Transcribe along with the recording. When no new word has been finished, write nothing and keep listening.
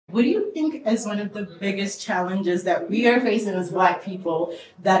What do you think is one of the biggest challenges that we are facing as Black people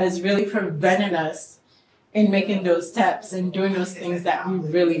that is really preventing us in making those steps and doing those things that we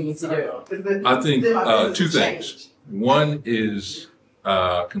really need to do? I think two things. One is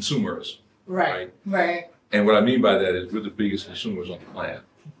consumerism. Right. And what I mean by that is we're the biggest consumers on the planet.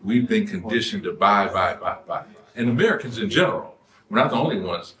 We've been conditioned to buy. And Americans in general, we're not the only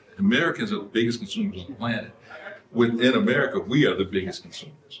ones. Americans are the biggest consumers on the planet. Within America, we are the biggest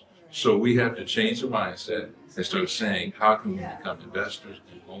consumers. So we have to change the mindset and start saying, how can we become investors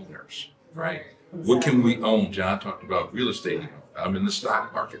and owners, right? What can we own? John talked about real estate. I'm in the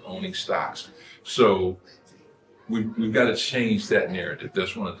stock market owning stocks. So we've got to change that narrative.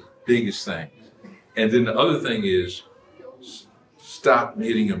 That's one of the biggest things. And then the other thing is stop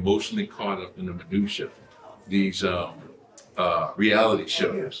getting emotionally caught up in the minutia. These reality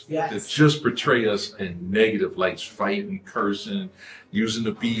shows that just portray us in negative lights, fighting, cursing, using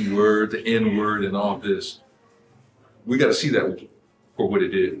the B word, the N word, and all this. We got to see that for what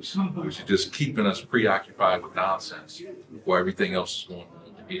it is, which is just keeping us preoccupied with nonsense while everything else is going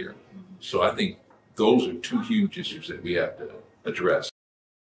on over here. So I think those are two huge issues that we have to address.